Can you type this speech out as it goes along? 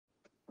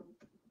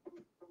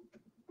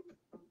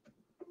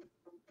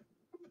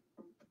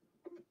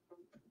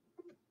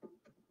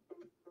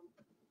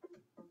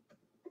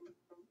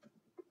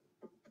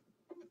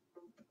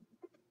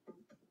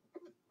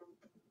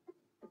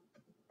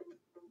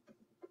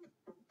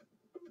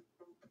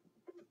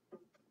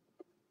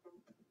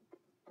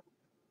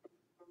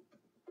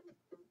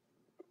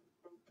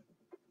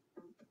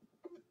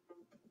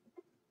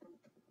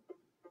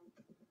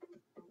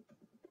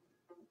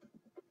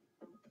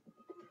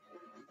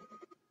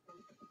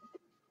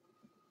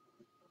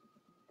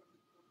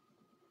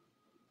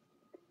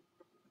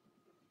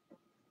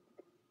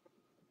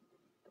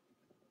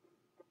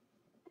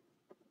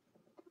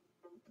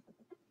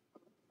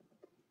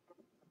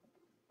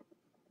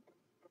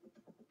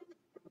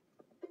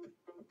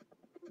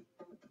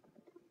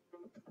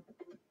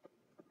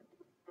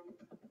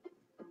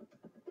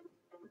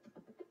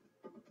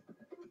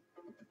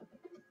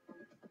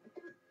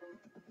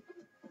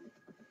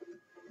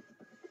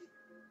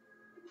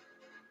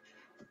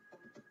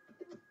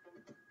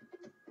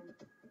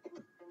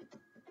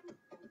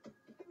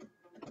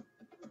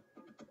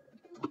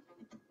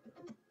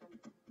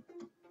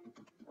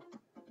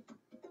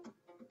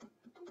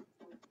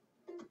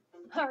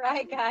All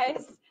right,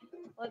 guys.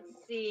 Let's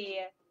see.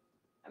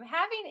 I'm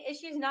having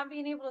issues not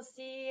being able to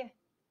see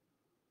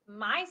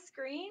my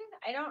screen.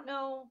 I don't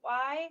know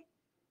why.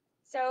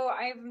 So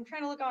I'm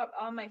trying to look up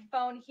on my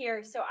phone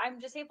here. So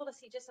I'm just able to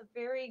see just a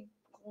very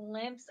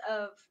glimpse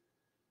of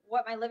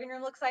what my living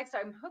room looks like. So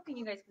I'm hoping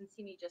you guys can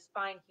see me just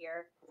fine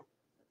here. Let's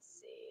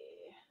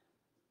see.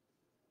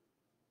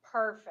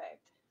 Perfect.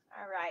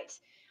 All right.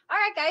 All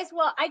right, guys.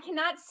 Well, I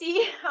cannot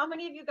see how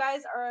many of you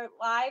guys are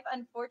live,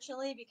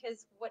 unfortunately,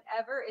 because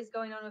whatever is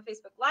going on with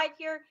Facebook Live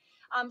here.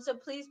 So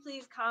please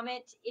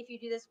comment if you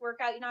do this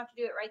workout. You don't have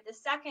to do it right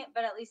this second,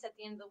 but at least at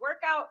the end of the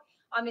workout,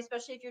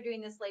 especially if you're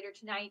doing this later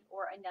tonight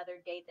or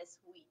another day this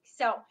week.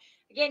 So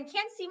again,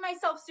 can't see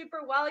myself super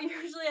well.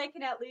 Usually I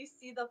can at least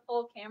see the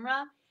full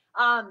camera.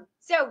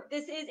 So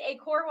this is a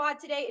core WOD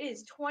today. It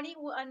is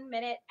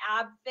 21-minute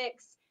ab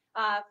fix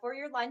for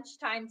your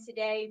lunchtime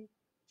today.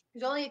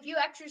 There's only a few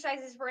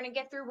exercises we're going to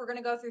get through. We're going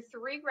to go through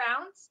 3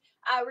 rounds.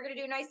 We're going to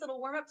do a nice little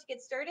warm up to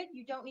get started.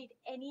 You don't need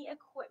any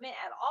equipment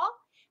at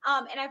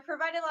all. And I've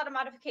provided a lot of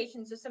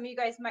modifications. So some of you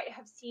guys might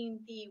have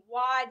seen the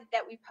WOD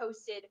that we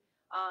posted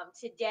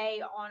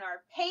today on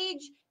our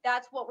page.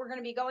 That's what we're going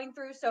to be going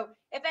through. So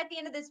if at the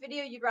end of this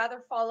video you'd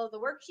rather follow the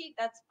worksheet,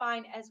 that's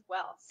fine as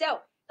well.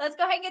 So let's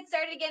go ahead and get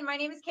started again. My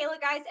name is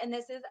Kayla, guys, and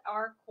this is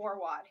our core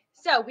WOD.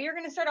 So we are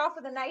going to start off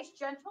with a nice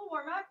gentle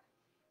warm up.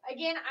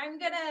 Again, I'm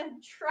gonna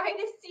try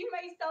to see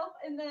myself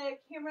in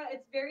the camera.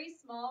 It's very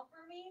small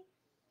for me.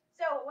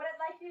 So what I'd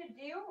like you to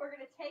do, we're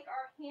gonna take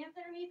our hands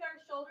underneath our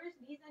shoulders,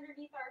 knees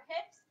underneath our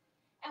hips,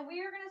 and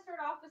we are gonna start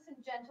off with some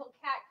gentle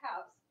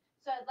cat-cows.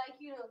 So I'd like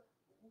you to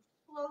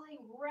slowly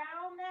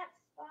round that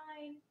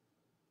spine,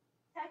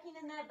 tucking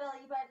in that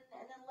belly button,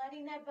 and then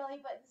letting that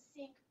belly button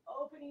sink,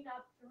 opening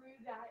up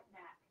through that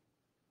neck.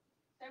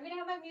 So I'm gonna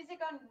have my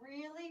music on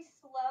really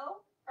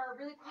slow, or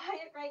really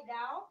quiet right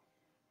now.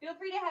 Feel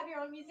free to have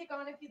your own music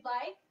on if you'd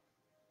like.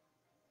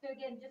 So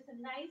again, just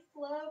a nice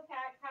slow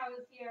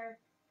cat-cows here.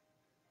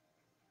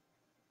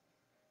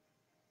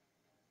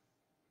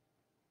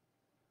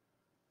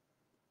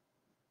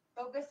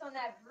 Focus on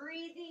that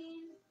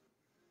breathing.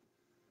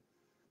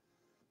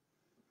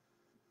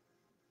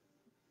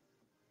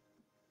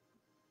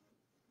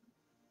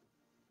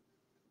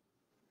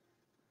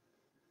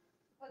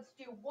 Let's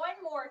do one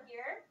more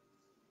here.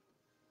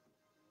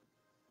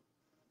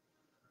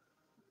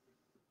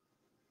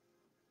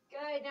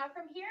 Good. Now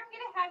from here, I'm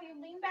going to have you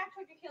lean back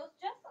toward your heels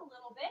just a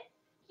little bit,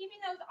 keeping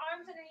those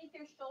arms underneath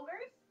your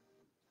shoulders.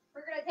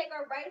 We're going to take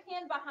our right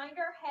hand behind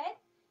our head,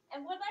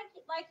 and what I'd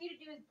like you to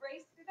do is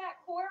brace through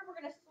that core. We're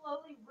going to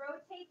slowly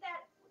rotate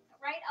that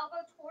right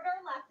elbow toward our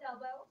left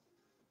elbow,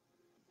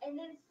 and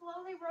then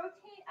slowly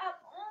rotate up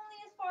only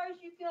as far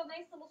as you feel.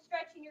 Nice little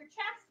stretch in your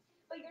chest,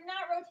 but you're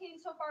not rotating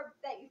so far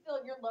that you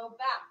feel your low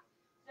back.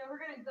 So we're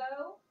going to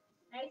go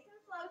nice and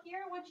slow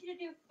here. I want you to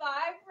do 5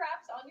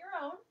 reps on your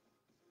own.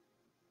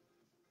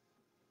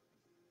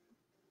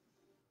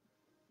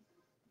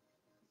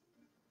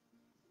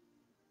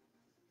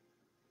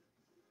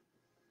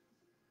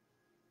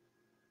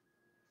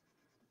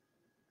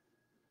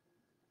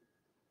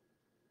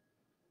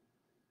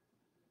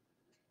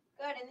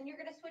 Good, and then you're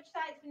going to switch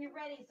sides when you're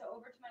ready. So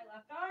over to my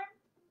left arm.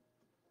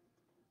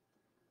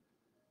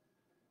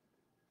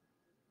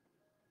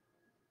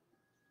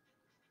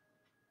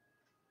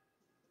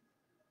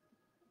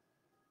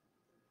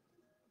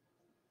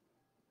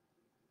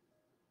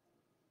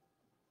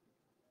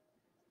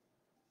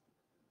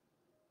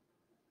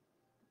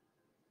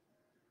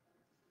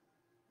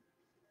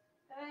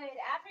 Good.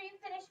 After you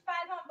finish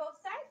 5 on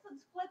both sides,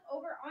 let's flip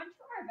over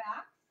onto our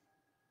backs.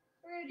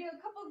 We're going to do a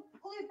couple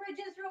glute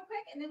bridges real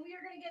quick, and then we are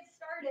going to get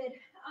started.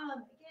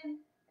 Again,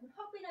 I'm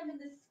hoping I'm in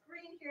the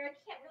screen here. I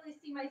can't really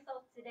see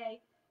myself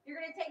today. You're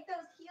going to take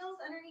those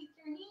heels underneath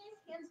your knees,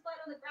 hands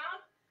flat on the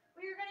ground.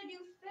 We are going to do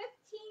 15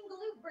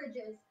 glute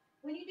bridges.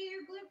 When you do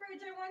your glute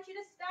bridge, I want you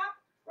to stop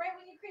right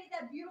when you create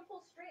that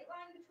beautiful straight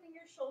line between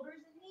your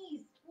shoulders and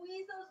knees.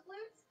 Squeeze those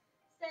glutes,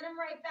 set them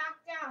right back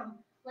down.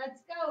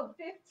 Let's go.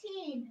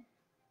 15.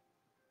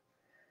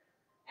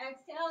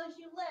 Exhale as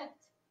you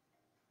lift.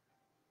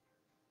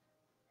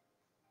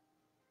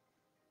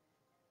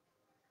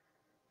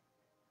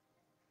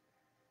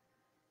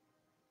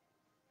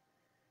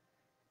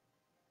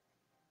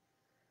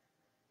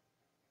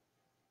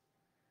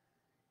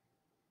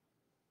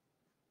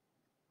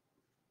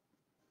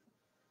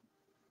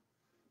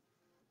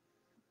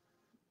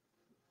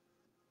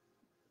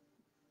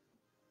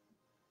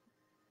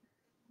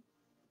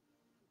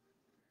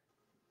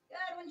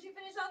 Good. Once you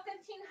finish all 15,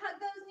 hug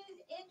those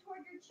knees in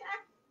toward your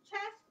chest.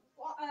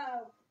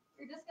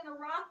 You're just going to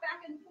rock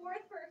back and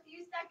forth for a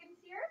few seconds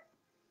here.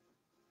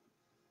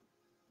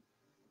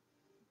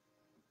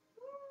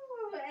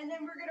 Woo, and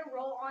then we're going to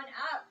roll on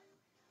up.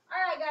 All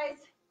right,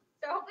 guys.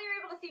 So hopefully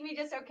you're able to see me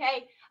just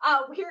okay.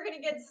 We're going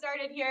to get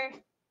started here.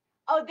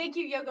 Oh, thank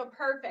you, Yoga.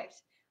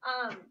 Perfect.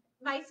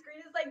 My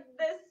screen is like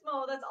this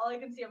small. That's all I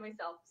can see on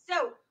myself.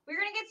 So we're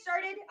going to get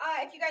started.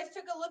 If you guys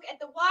took a look at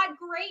the WOD,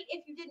 great.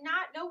 If you did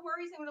not, no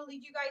worries. I'm going to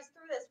lead you guys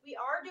through this. We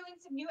are doing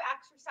some new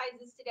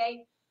exercises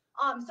today.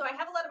 So I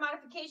have a lot of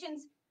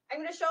modifications. I'm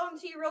going to show them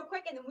to you real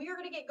quick, and then we are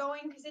going to get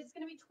going because it's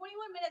going to be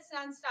 21 minutes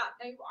nonstop.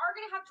 Now, you are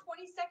going to have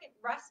 20-second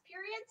rest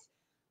periods,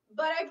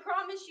 but I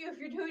promise you, if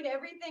you're doing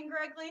everything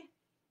correctly,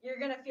 you're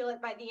going to feel it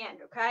by the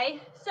end,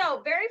 okay? So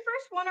very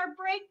first one are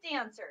break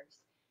dancers.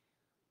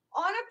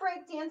 On a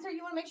break dancer,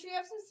 you want to make sure you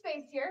have some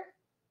space here.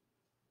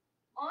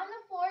 On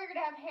the floor, you're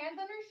going to have hands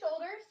on your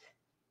shoulders.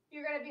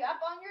 You're going to be up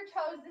on your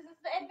toes. This is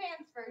the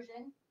advanced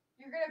version.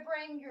 You're going to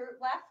bring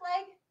your left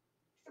leg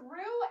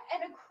through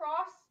and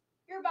across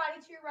your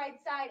body to your right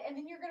side, and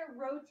then you're going to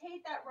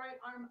rotate that right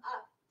arm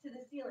up to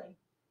the ceiling.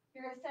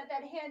 You're going to set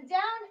that hand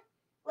down,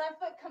 left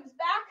foot comes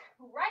back,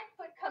 right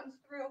foot comes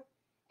through,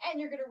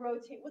 and you're going to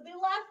rotate with the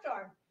left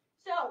arm.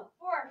 So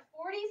for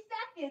 40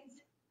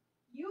 seconds,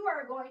 you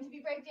are going to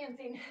be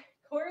breakdancing.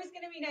 Core is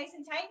going to be nice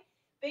and tight.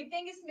 Big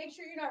thing is to make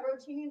sure you're not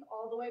rotating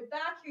all the way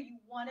back here. You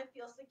want to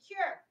feel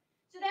secure.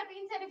 So that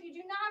being said, if you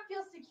do not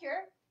feel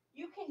secure,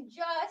 you can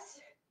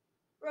just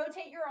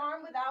rotate your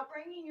arm without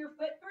bringing your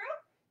foot through,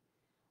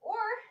 or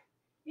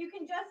you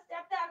can just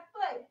step that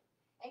foot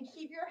and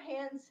keep your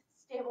hands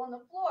stable on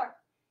the floor.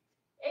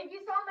 If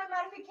you saw my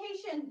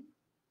modification,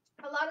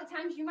 a lot of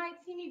times you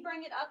might see me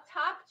bring it up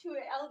top to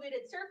an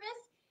elevated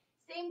surface.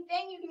 Same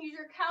thing, you can use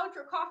your couch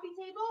or coffee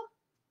table,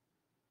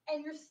 and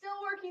you're still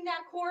working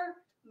that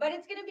core, but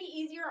it's going to be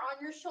easier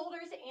on your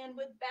shoulders and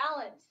with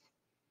balance.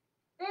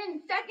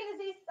 Then second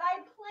is a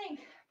side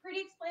plank.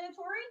 Pretty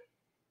explanatory.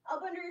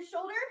 Up under your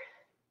shoulder.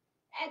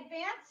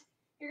 Advanced,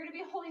 you're going to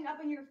be holding up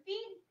on your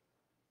feet.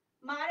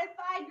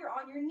 Modified, you're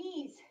on your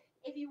knees.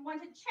 If you want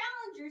to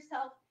challenge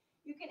yourself,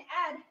 you can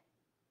add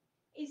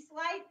a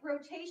slight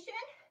rotation,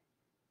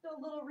 so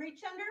a little reach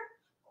under,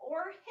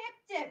 or hip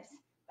dips.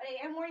 But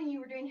I am warning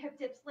you, we're doing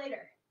hip dips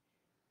later.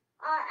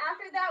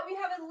 After that, we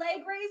have a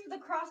leg raise with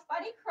a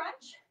crossbody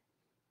crunch.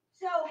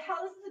 So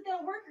how this is going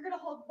to work, you're going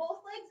to hold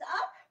both legs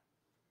up,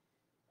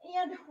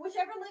 and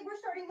whichever leg we're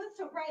starting with,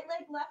 so right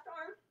leg, left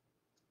arm,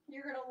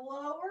 you're going to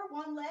lower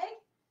one leg,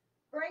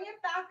 bring it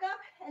back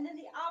up, and then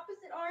the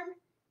opposite arm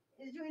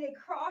is doing a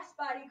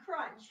crossbody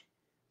crunch.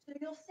 So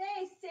you'll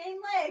say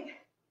same leg,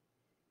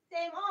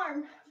 same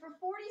arm for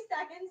 40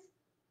 seconds.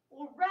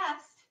 We'll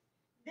rest.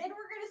 Then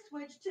we're going to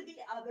switch to the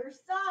other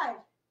side.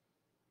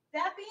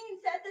 That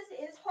being said, this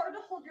is hard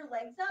to hold your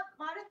legs up.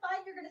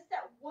 Modified, you're going to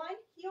set one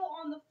heel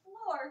on the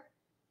floor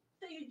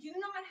so you do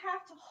not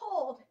have to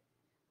hold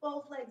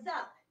both legs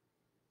up.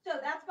 So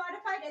that's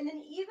modified. And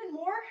then even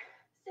more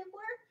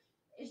simpler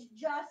is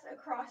just a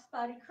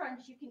crossbody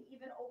crunch. You can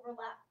even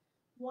overlap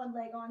one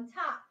leg on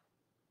top.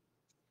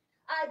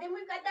 Then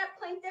we've got that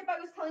plank dip I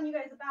was telling you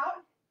guys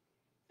about.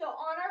 So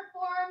on our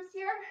forearms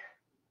here,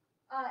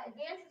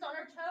 advances on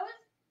our toes.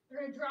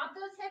 We're going to drop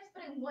those hips,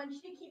 but I want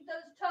you to keep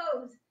those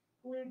toes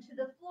glued to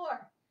the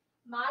floor.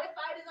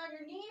 Modified is on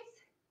your knees.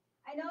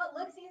 I know it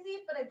looks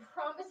easy, but I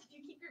promise if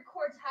you keep your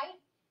core tight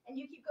and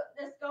you keep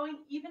this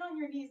going, even on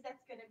your knees,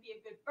 that's going to be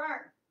a good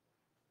burn.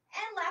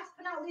 And last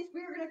but not least,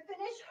 we are going to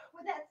finish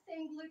with that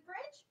same glute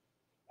bridge,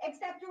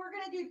 except we're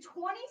going to do 20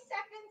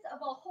 seconds of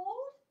a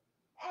hold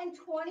and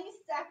 20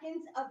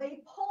 seconds of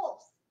a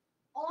pulse.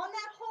 On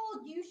that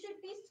hold, you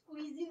should be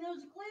squeezing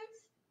those glutes.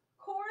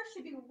 Core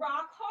should be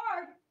rock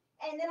hard.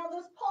 And then on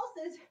those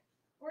pulses,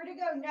 we're going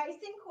to go nice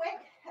and quick,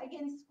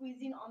 again,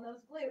 squeezing on those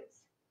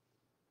glutes.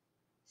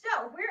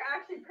 So we're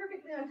actually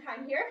perfectly on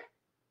time here.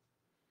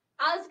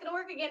 It's going to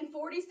work again,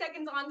 40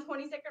 seconds on,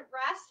 20-second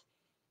rest.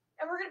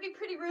 And we're going to be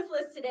pretty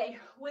ruthless today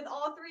with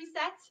all 3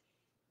 sets.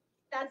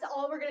 That's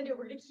all we're going to do.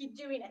 We're going to keep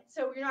doing it.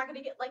 So you're not going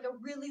to get like a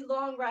really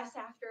long rest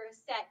after a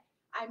set.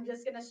 I'm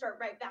just going to start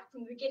right back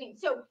from the beginning.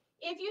 So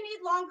if you need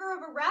longer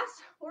of a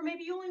rest, or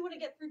maybe you only want to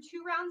get through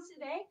 2 rounds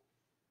today,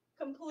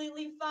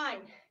 completely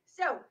fine.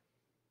 So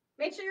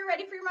make sure you're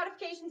ready for your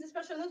modifications,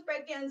 especially on those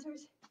break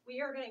dancers.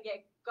 We are going to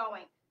get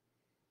going.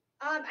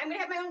 I'm going to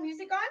have my own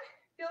music on.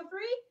 Feel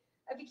free.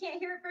 If you can't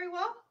hear it very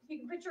well, you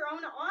can put your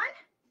own on.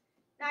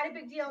 Not a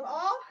big deal at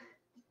all.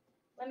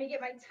 Let me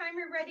get my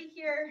timer ready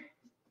here.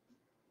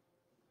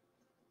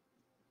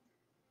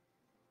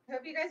 I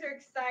hope you guys are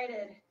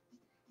excited.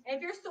 And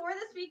if you're sore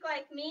this week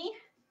like me,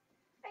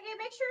 again,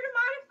 make sure to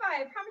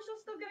modify. I promise you'll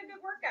still get a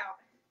good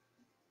workout.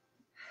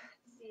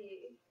 Let's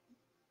see.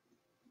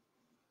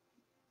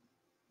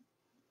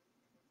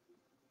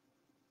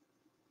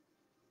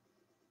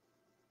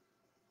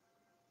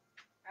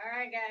 All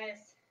right, guys.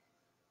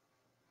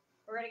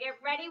 We're going to get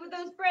ready with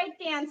those break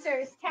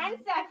dancers. 10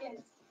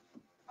 seconds.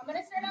 I'm going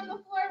to start on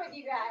the floor with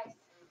you guys.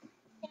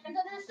 Hands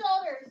on your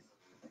shoulders.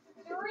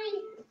 3,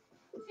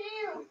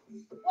 2,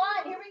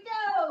 1. Here we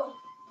go.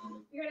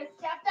 You're going to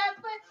step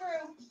that foot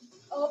through.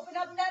 Open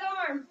up that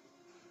arm.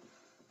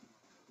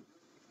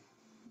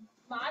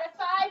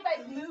 Modified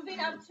by moving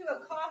up to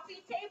a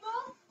coffee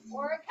table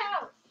or a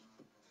couch.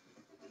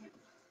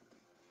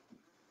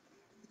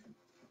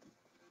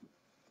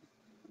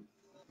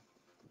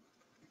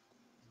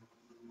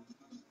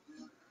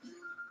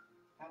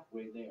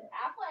 Halfway there.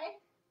 Halfway.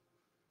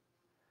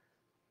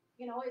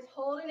 You can always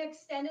hold an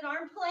extended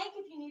arm plank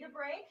if you need a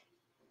break.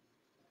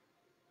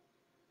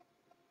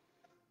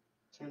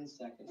 10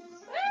 seconds.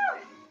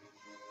 Woo!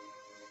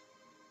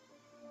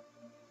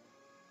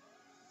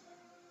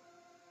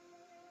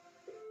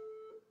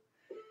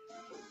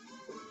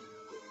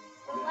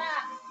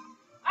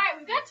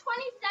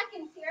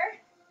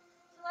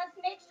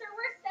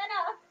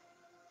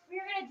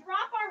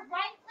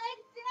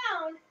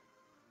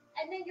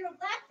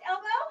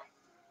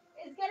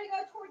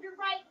 gonna go toward your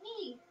right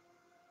knee.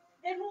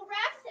 Then we'll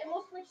rest and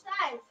we'll switch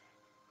sides.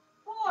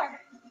 4,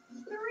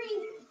 3,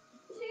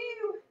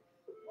 2,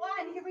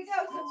 1. Here we go.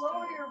 So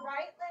lower your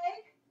right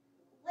leg,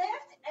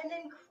 lift, and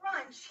then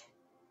crunch.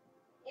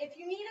 If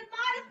you need to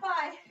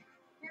modify,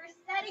 you're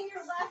setting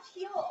your left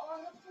heel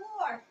on the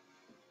floor.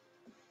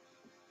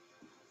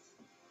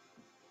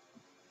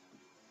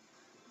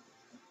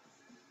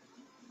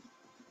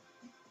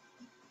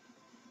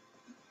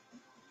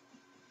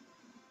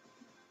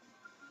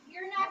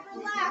 Your neck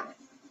relaxed.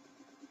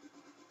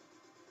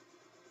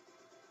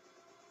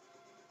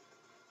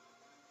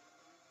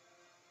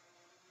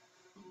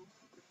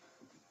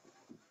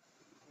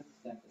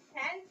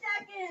 10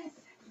 seconds.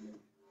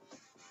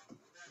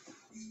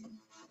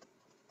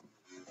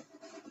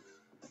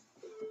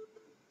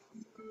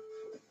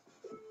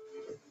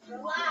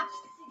 Relax.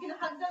 You can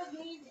hug those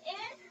knees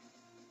in.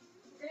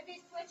 We're going to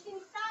be switching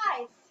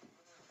sides.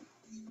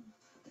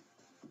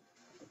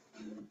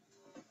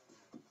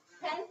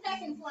 10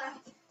 seconds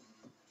left.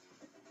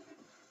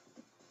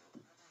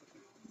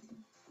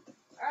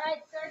 All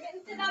right, start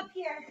getting sit up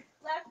here.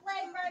 Left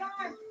leg, right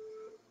arm.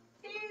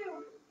 2,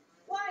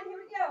 1. Here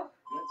we go.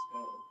 Let's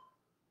go.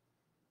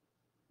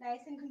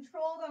 Nice and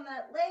controlled on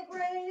that leg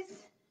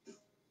raise.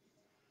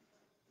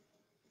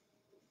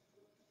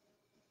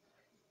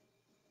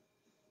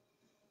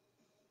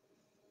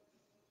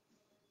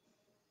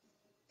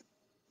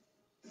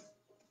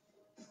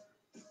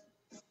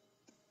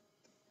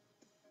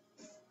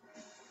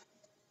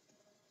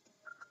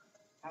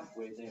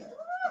 Halfway there.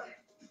 Woo!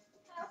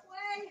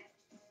 Halfway.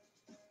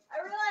 I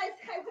realized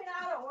I went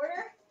out of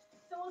order,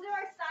 so we'll do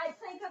our side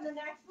plank on the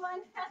next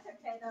one. That's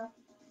okay though.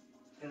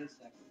 10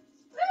 seconds.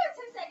 Woo,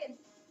 10 seconds.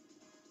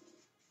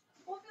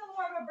 We'll feel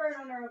more of a burn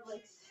on our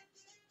obliques.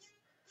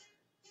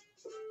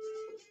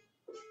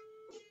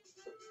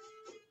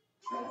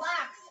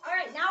 Relax. All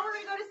right, now we're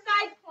going to go to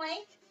side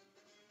plank.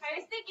 I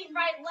was thinking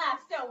right,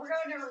 left. So we're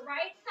going to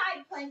right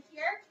side plank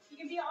here. You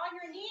can be on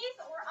your knees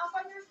or up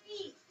on your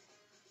feet.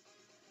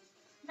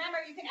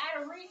 Remember, you can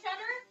add a reach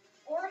under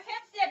or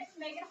hip dips to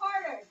make it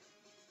harder.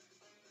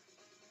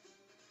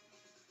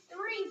 3,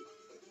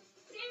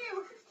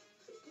 2,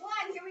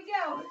 1. Here we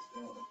go. Let's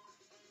go.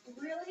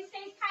 Really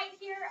stay tight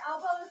here.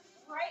 Elbows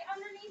right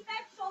underneath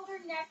that shoulder.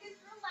 Neck is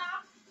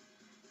relaxed.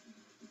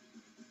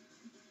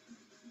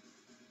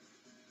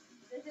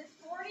 This is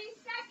 40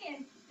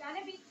 seconds. It's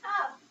gonna be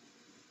tough.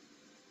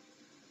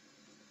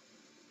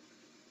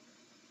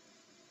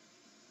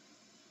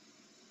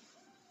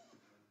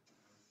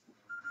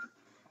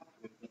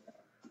 Halfway there.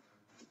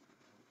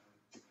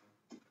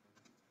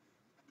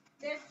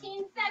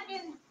 15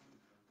 seconds.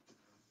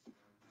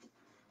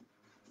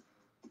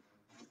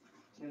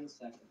 10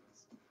 seconds.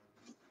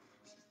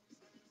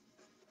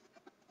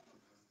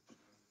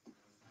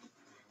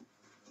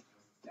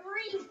 3,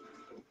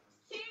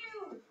 2,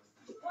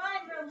 1.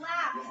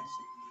 Relax. Yes.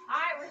 All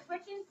right, we're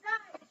switching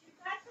sides. You've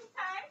got some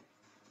time.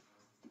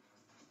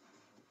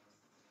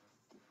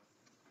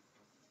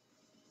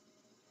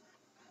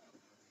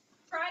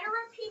 Try to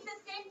repeat the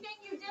same thing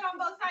you did on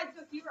both sides.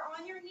 So if you were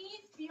on your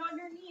knees, be on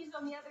your knees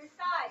on the other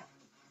side.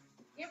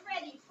 Get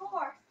ready.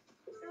 4,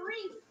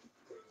 3,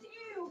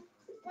 2,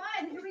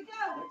 1. Here we go.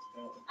 Let's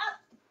go. Up.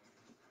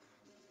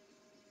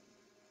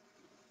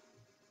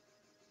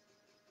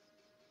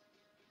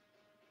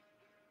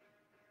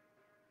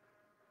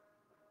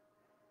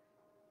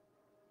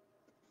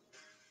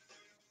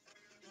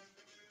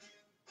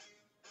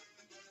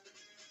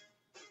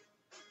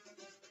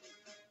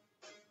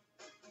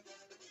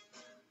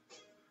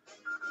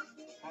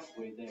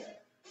 Halfway there.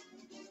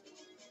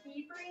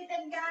 Keep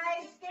breathing,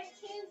 guys.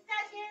 15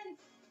 seconds.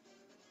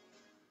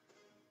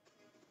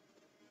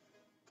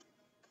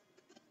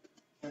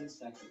 10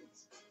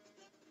 seconds.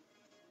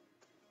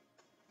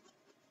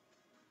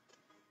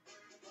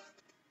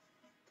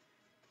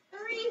 3,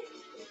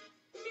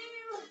 2,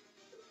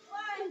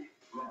 1.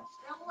 Yes.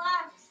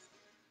 Relax.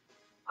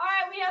 All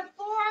right, we have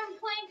forearm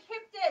plank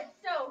hip dips.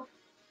 So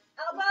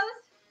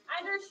elbows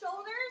under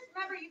shoulders.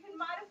 Remember, you can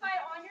modify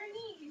on your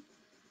knees,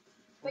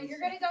 but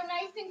you're going to go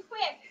nice and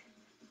quick,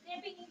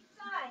 dipping each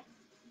side.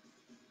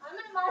 I'm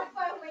going to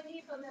modify on my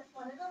knees on this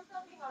one. It'll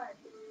still be hard.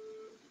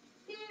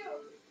 2,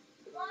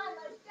 1.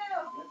 Let's go.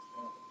 Let's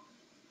go.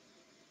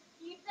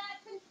 Keep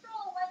that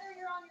control, whether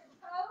you're on your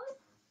toes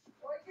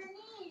or your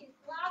knees.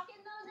 Lock in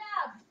those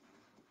abs.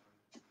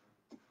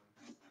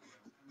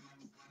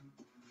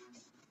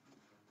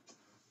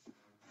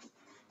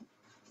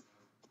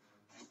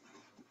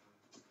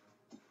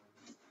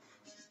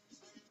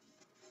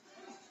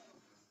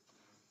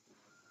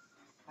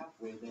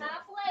 Halfway there.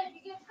 Halfway. If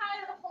you get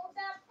tired, hold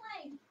that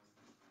plank.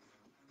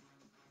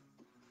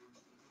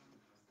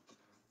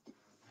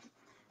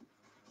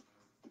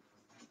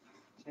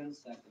 Ten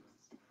seconds.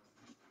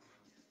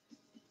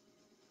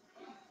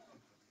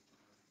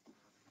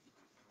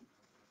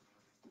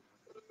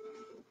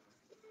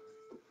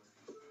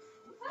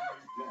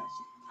 Yes.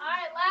 All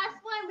right, last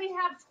one. We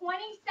have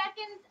 20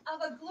 seconds of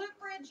a glute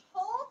bridge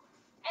hold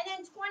and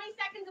then 20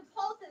 seconds of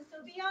pulses.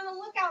 So be on the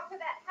lookout for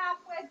that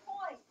halfway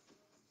point.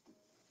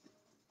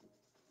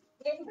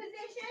 Get in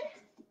position.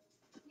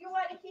 You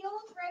want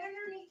heels right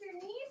underneath your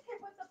knees,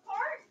 hip width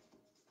apart.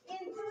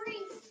 In 3,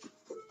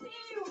 2,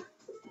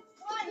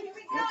 1. Here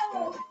we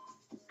go.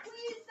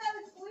 Squeeze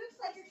those glutes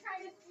like you're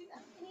trying to squeeze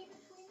a penny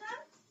between them.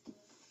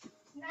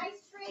 Nice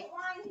straight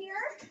line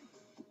here.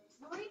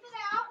 Breathe it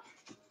out.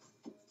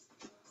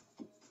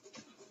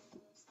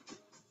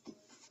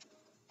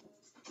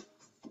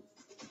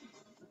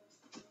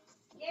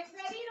 Get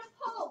ready to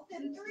pulse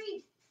in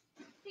 3,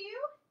 2,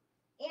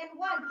 and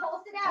 1.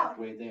 Pulse it out.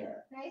 Halfway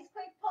there. Nice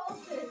quick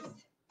pulses.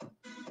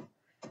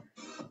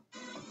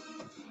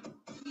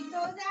 Keep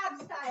those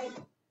abs tight.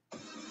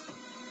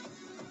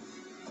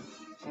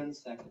 10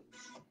 seconds.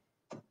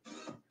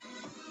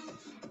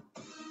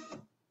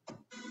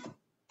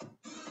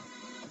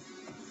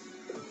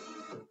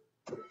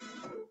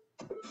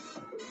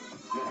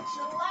 Yes. To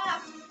the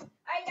left. All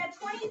right, got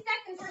 20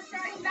 seconds. We're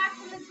starting back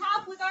from the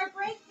top with our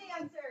break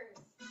dancers.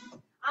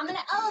 I'm going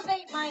to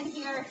elevate mine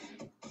here.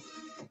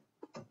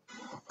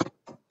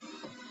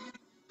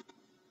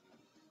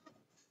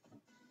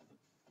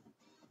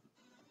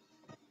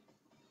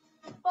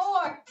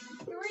 4,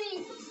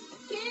 3,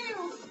 2,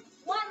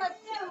 1.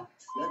 Let's go.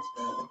 Let's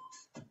go.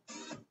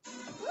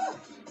 Woo.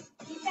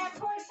 Keep that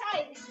core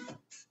tight.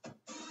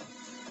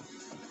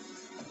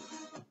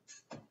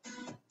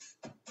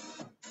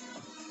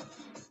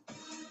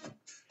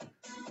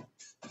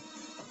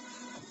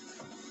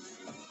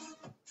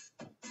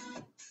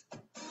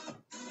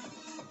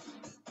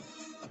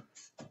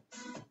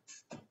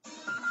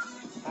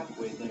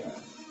 Halfway there.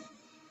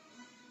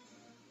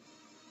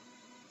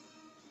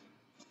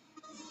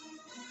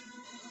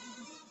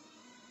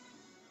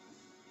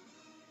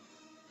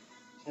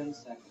 10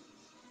 seconds.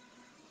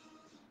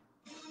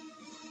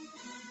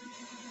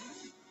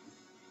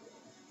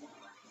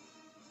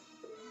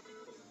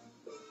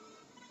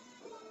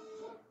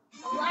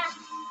 Relax.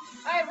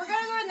 All right, we're going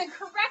to go in the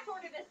correct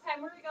order this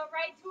time. We're going to go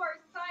right to our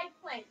side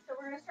plank. So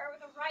we're going to start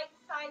with the right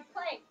side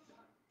plank.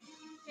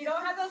 So you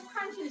don't have those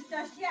crunches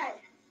just yet.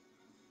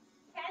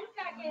 10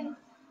 seconds.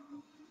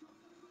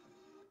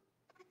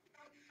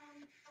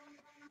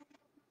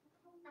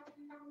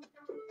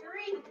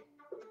 3, 2,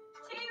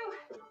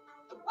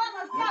 1.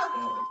 Let's go.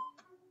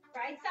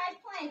 Right side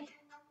plank.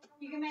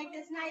 You can make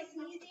this nice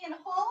and easy and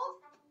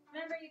hold.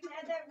 Remember, you can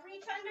add that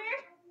reach under,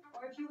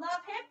 or if you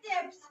love hip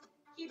dips,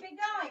 keep it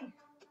going.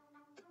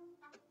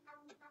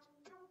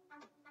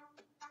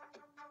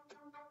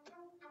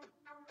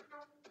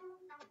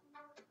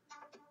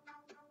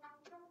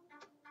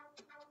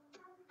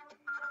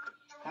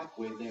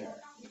 Halfway there.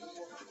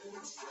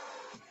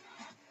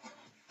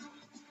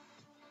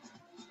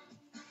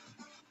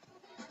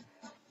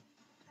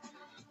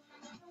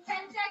 10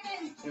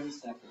 seconds. 10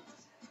 seconds.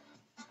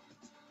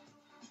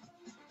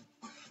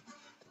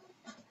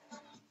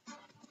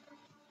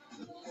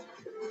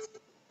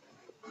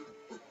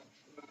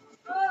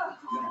 Oh,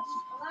 Yes.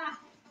 relax.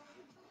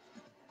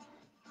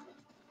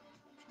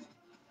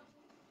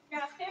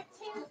 Got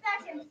 15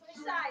 seconds.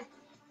 Switch sides.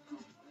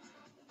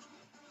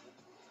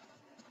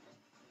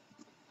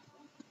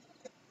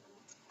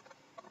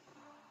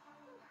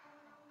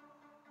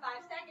 5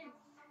 seconds.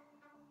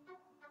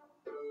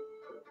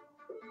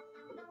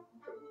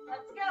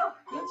 Let's go.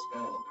 Let's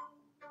go.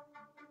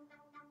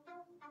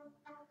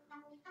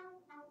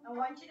 I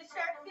want you to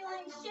start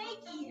feeling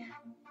shaky.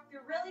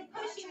 You're really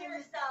pushing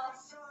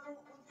yourself.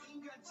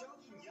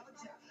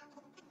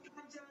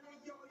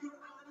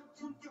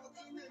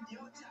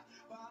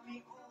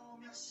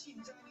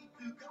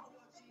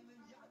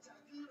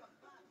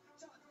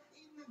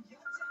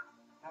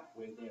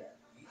 Halfway there.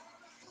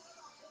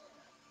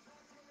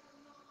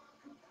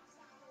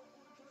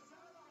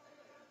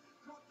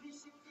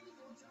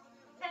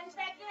 10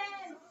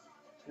 seconds.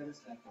 10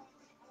 seconds.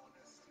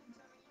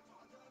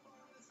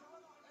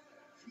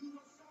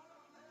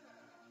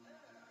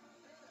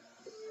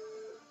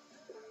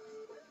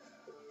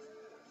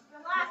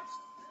 Relax.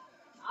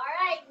 All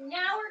right,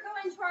 now we're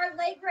going to our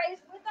leg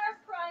raise with our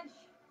crunch.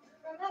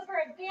 Remember,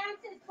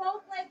 advances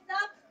both legs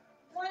up.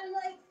 One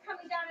leg's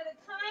coming down at a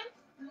time.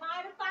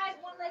 Modified,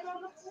 one leg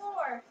on the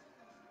floor.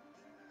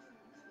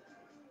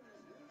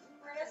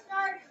 We're going to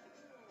start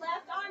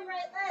left arm,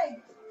 right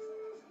leg.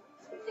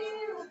 2,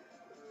 1,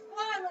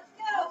 let's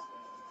go.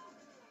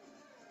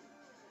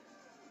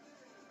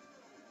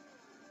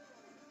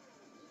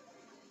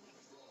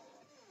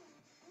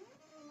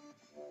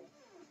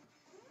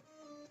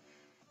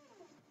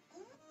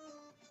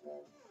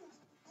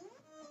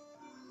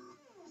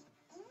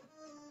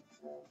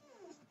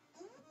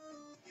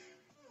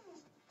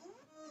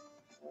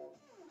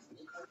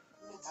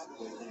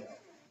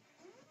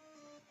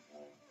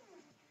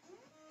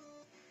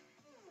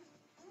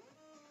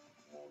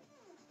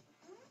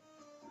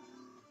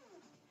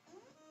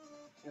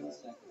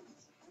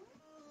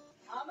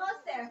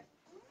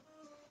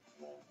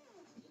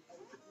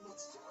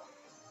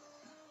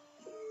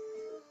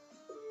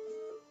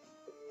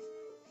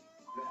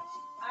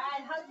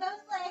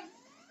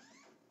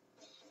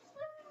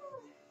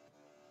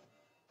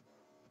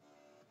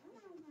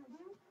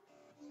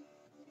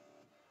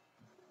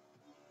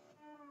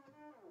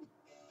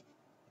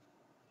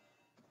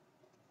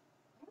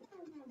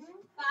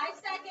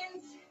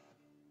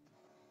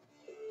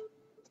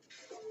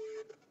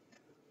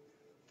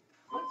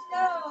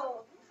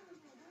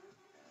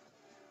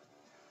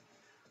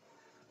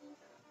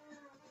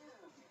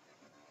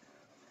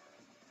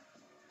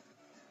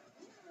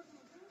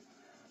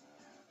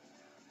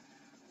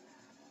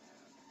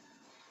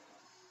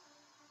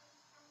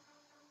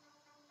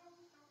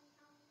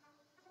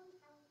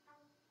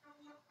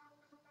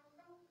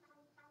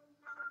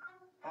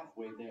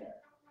 Halfway there.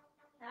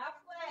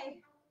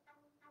 Halfway.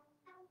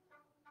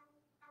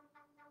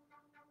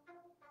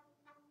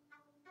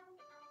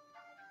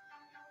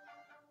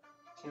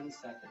 Ten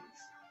seconds.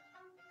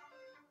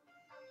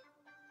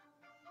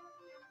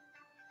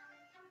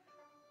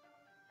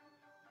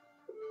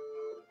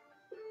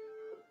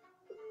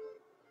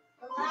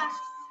 Relax.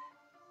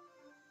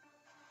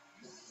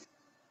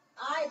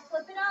 All right,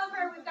 flip it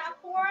over. We've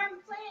got forearm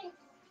planks.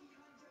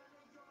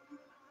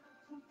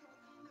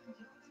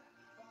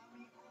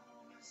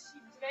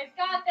 You guys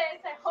got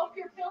this. I hope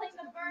you're feeling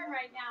the burn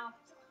right now.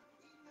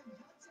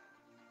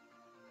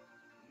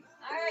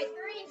 All right,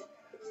 3,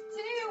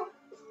 2,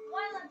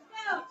 1, let's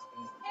go.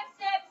 Hip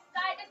dips,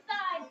 side to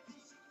side.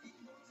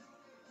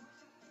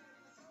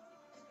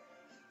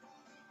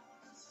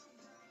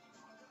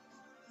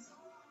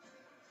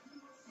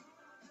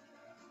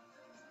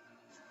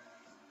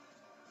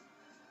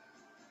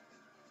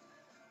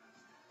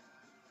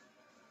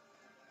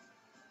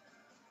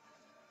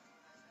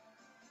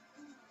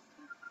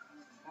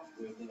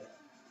 Halfway there.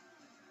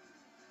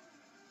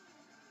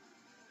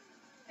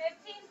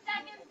 15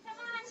 seconds, come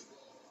on.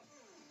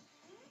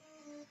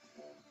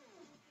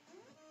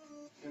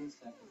 10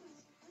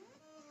 seconds.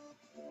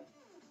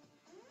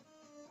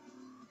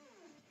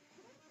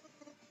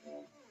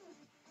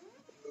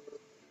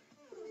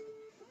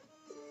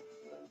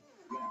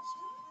 Rest.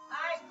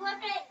 All right,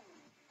 flip it.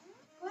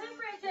 Glute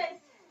bridges.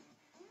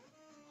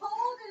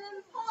 Hold and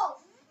then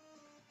pulse.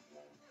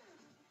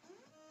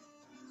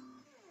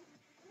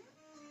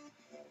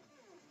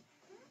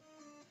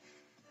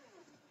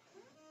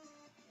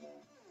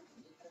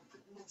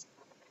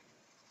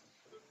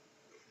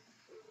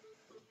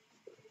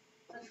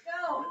 Let's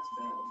go. Let's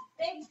go.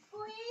 Big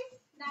squeeze,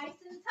 nice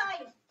and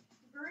tight.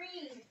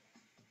 Breathe.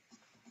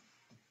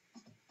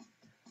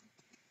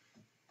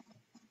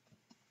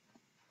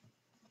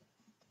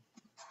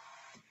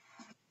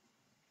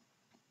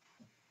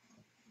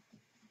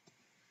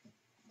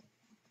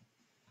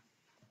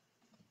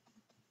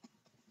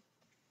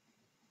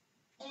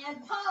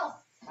 And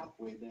pulse.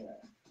 Halfway there.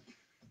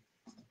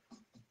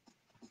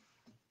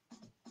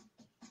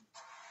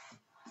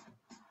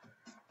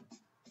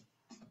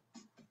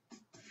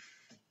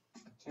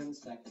 10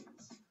 seconds.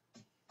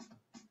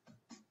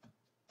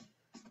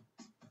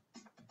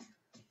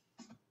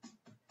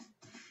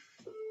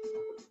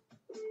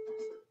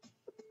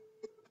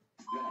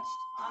 Rest.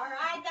 All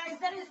right, guys,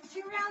 that is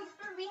 2 rounds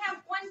through. We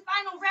have one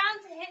final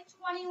round to hit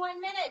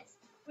 21 minutes.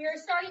 We are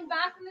starting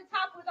back from the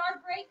top with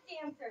our break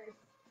dancers.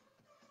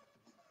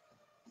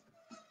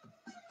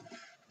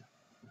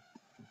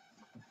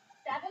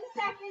 7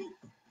 seconds.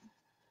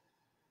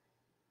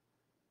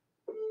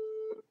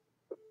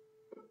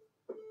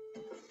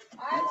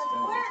 All right, let's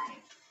work.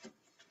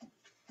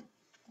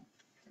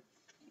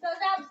 Keep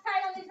those abs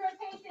tight on these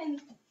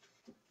rotations.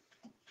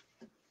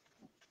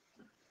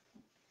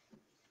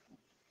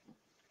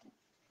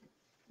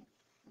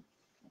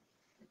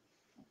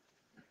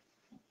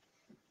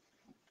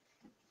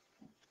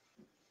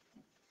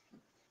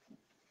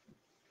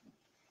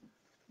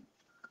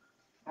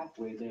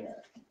 Halfway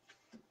there.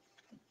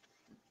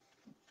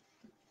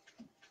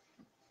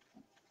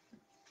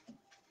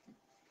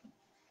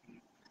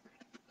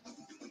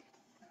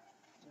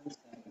 10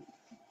 seconds.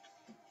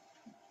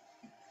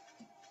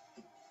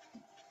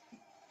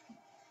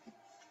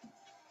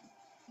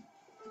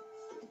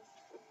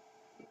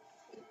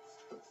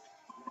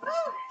 Woo.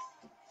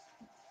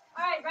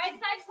 All right, right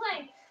side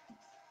plank.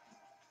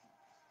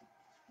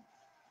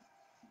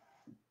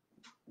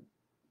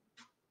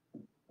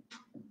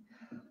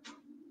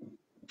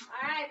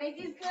 All right, make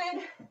these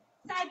good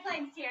side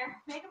planks here.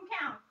 Make them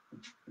count.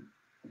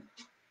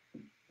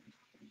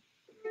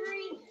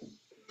 3,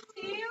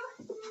 2,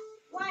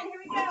 1. Here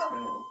we Let's go.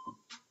 go.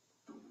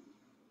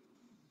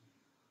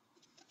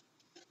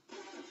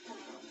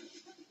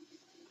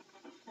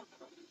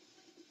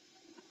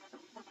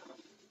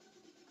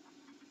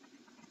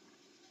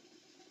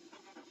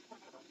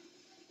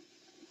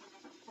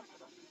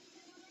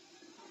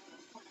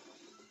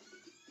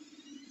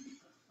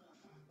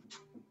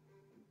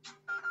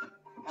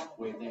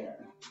 Halfway there.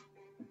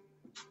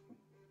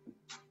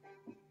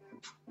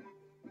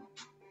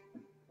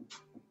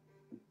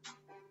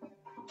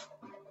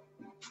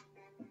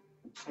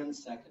 10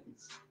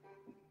 seconds.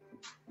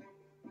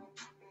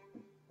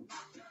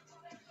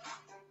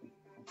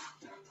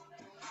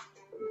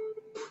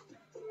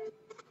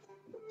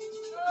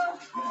 Oh,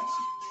 Rest.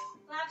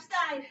 left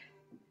side.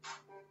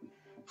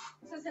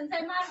 So since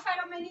I modified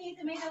on my knees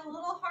and made it a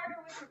little harder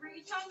with the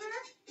reach under,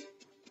 you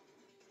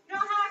don't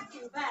have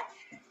to, but.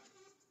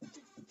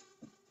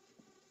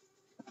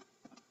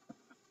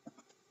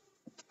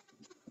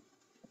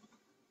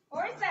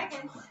 Four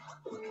seconds.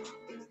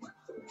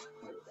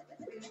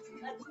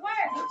 Let's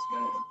work. Let's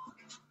go.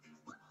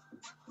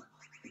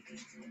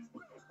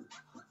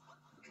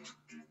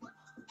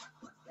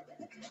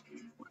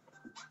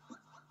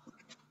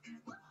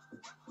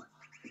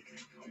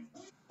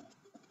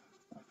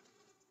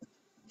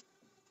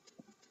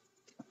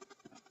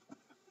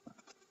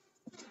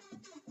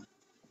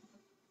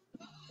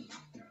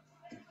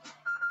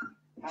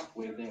 Halfway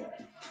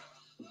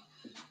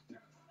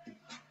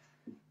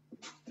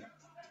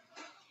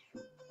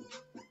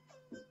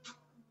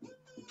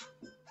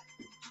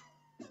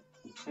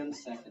 10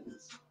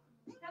 seconds.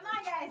 Come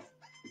on, guys.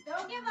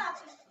 Don't give up.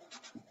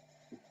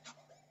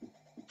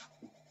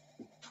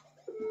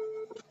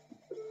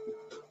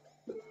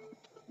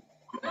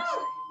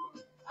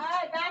 All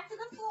right, back to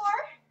the floor.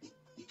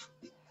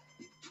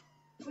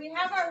 We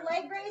have our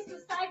leg raise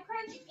with side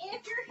crunch.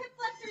 If your hip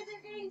flexors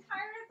are getting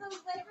tired of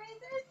those leg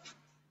raises,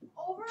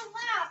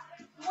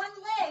 overlap one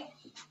leg,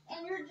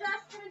 and you're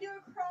just going to do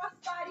a cross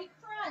body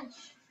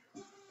crunch.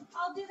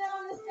 I'll do that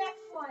on this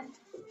next one.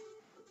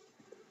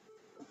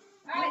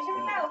 All right, here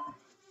we go.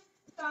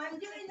 So I'm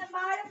doing the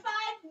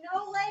modified,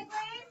 no leg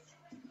raise.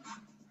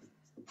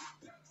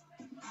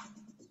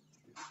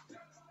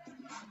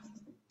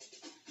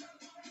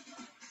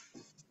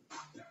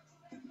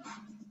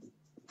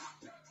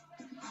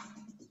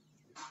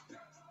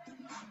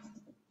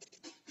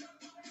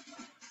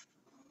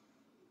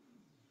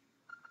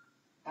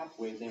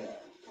 Halfway there.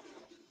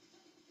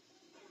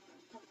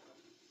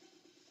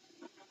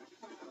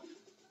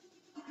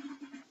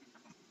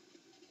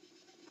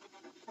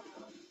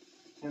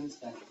 Ten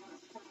seconds.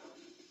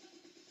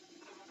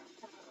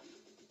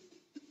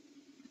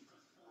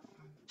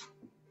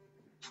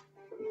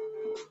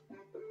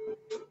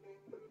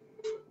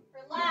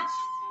 Relax.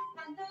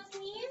 Hug those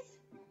knees.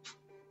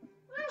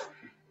 Woo.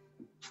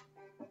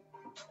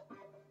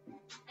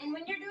 And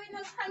when you're doing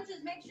those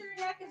crunches, make sure your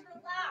neck is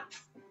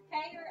relaxed.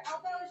 Okay, your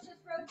elbow is just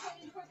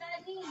rotating toward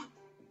that knee.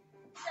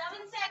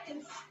 7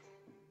 seconds.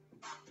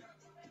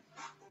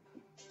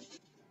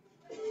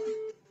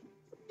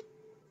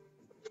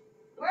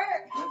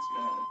 Work. Let's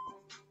go.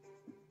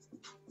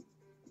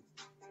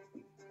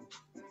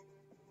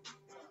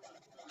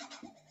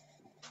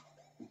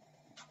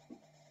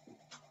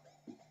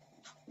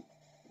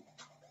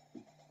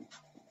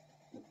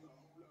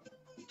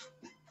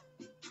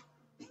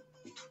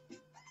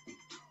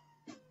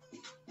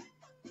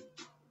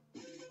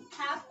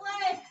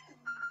 Halfway.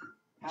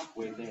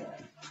 Halfway there.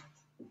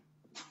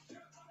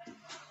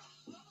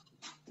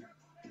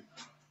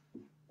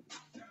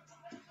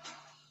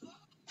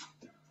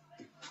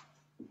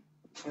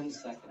 Ten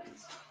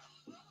seconds.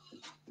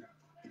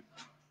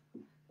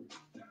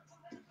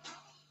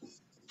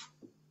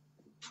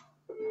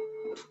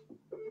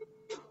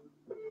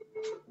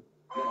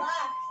 Relax.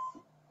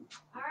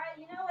 All right,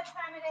 you know what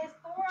time it is.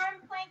 Forearm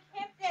plank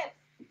hip dips.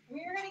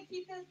 We're going to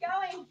keep this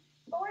going.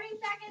 40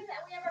 seconds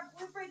and we have our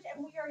glute bridge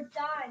and we are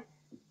done.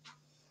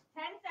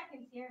 10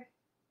 seconds here.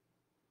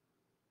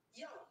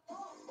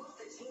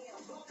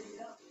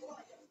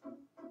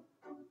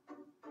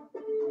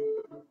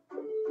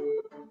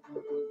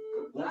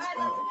 All Let's right,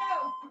 go. let's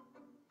go.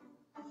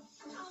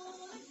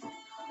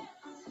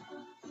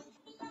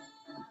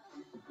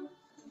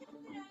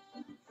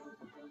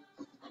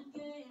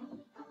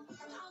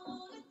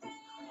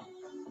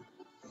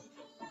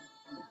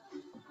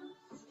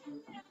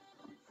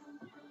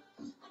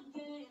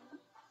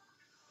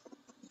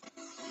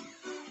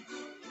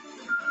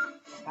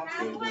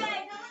 Halfway Halfway,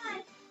 there. come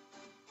on.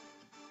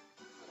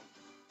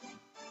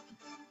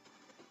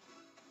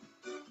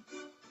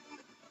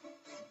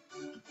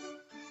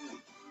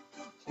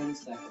 Ten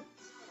seconds.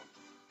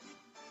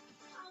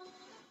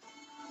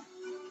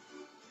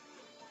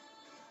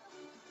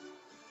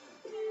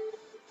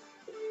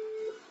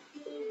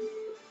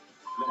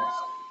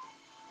 Rest.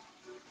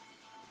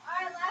 All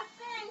right, last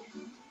thing.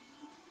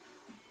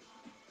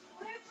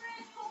 Glute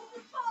bridge, hold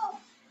the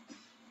pulse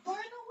for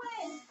the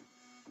win.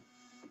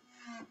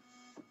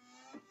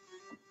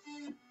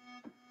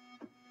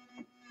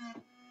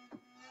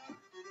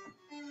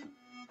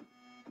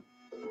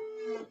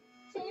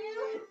 2,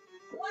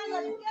 1,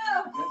 let's go.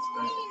 Let's go.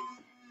 Squeeze.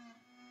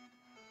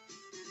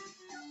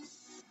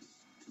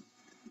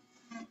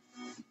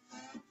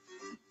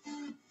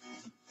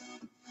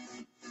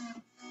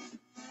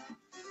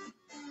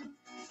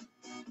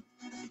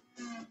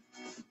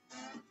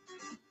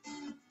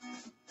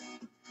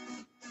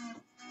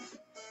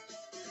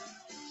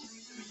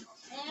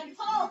 And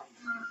pulse.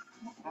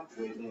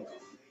 Halfway there.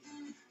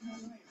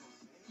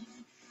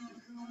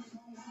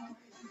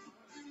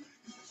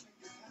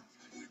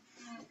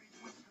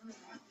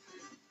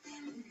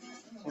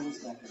 Ten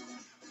seconds.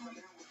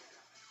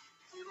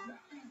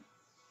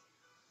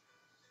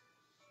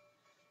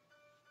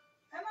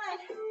 Come on.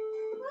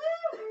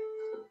 Woo.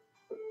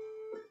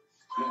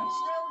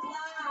 Rest.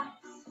 Relax.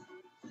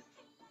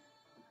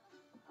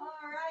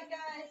 All right,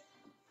 guys.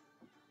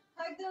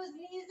 Hug those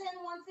knees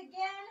in once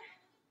again.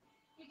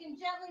 You can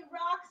gently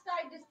rock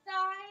side to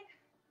side.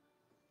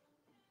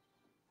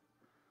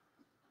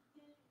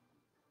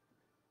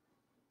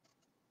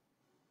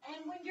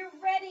 And when you're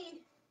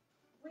ready,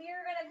 we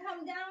are going to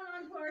come down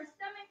onto our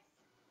stomachs.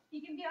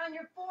 You can be on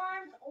your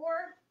forearms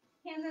or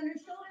hands under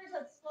shoulders.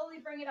 Let's slowly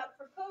bring it up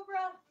for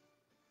Cobra.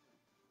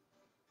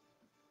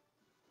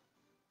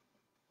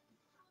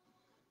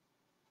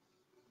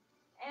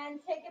 And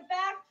take it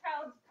back,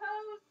 child's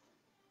pose.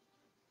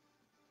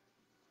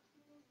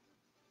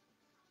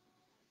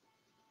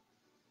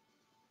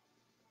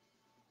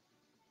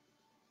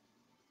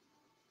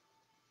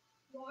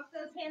 Walk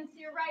those hands to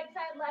your right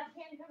side, left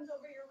hand comes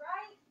over your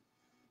right.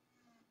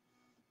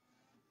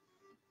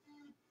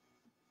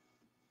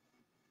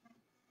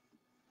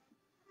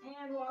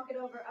 And walk it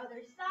over other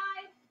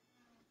side.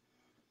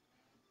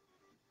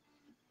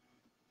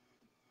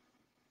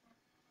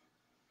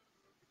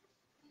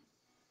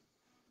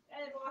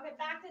 And then walk it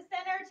back to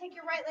center. Take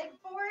your right leg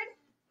forward.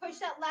 Push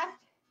that left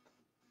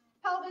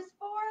pelvis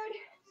forward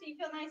so you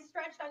feel nice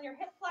stretch on your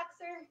hip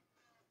flexor.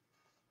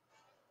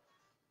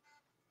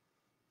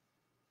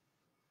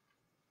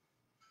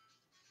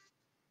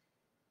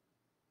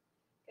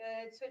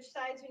 Good. Switch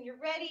sides when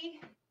you're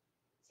ready.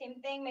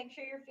 Same thing. Make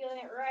sure you're feeling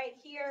it right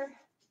here.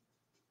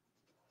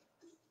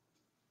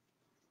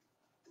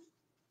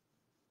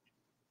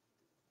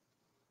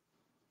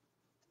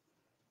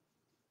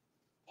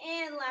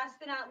 And last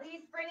but not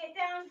least, bring it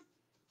down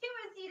to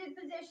a seated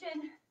position.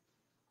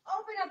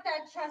 Open up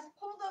that chest,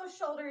 pull those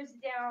shoulders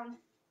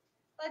down.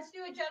 Let's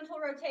do a gentle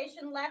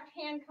rotation. Left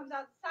hand comes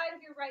outside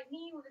of your right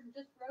knee. We're going to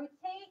just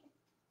rotate.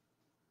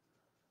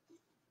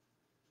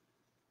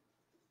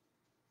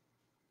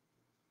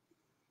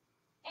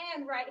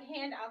 And right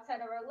hand outside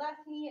of our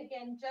left knee.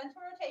 Again,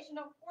 gentle rotation.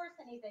 Don't force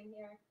anything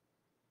here.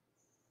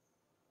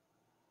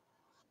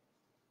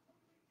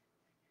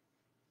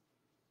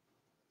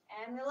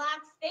 And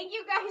relax. Thank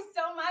you guys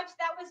so much.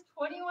 That was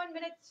 21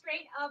 minutes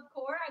straight of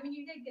core. I mean,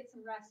 you did get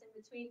some rest in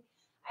between.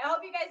 I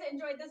hope you guys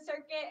enjoyed the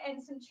circuit and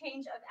some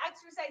change of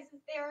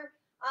exercises there.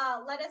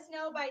 Let us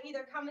know by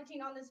either commenting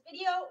on this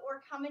video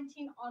or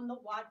commenting on the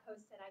WOD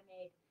post that I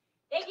made.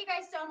 Thank you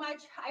guys so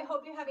much. I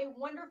hope you have a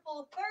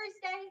wonderful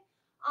Thursday.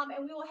 And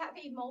we will have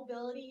a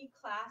mobility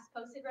class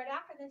posted right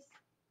after this.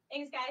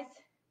 Thanks, guys.